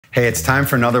Hey, it's time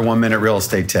for another 1-minute real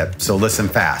estate tip, so listen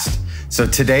fast. So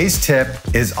today's tip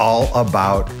is all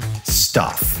about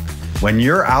stuff. When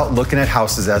you're out looking at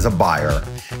houses as a buyer,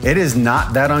 it is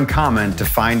not that uncommon to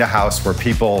find a house where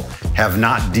people have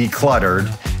not decluttered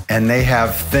and they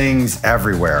have things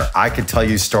everywhere. I could tell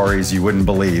you stories you wouldn't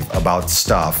believe about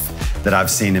stuff that I've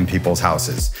seen in people's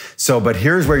houses. But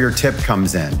here's where your tip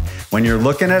comes in. When you're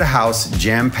looking at a house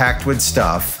jam-packed with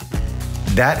stuff,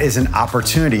 that is an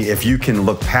opportunity. If you can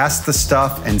look past the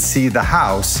stuff and see the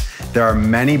house, there are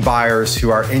many buyers who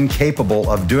are incapable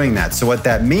of doing that. So what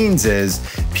that means is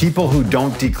people who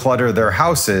don't declutter their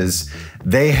houses,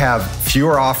 they have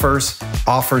fewer offers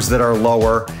that are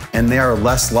lower, and they are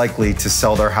less likely to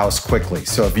sell their house quickly.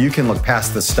 So if you can look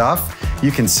past the stuff,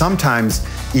 you can sometimes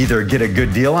either get a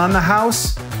good deal on the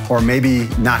house or maybe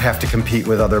not have to compete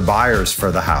with other buyers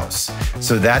for the house.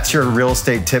 So that's your real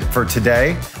estate tip for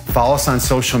today. Follow us on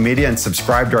social media and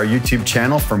subscribe to our YouTube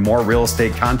channel for more real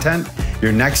estate content.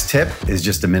 Your next tip is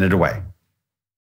just a minute away.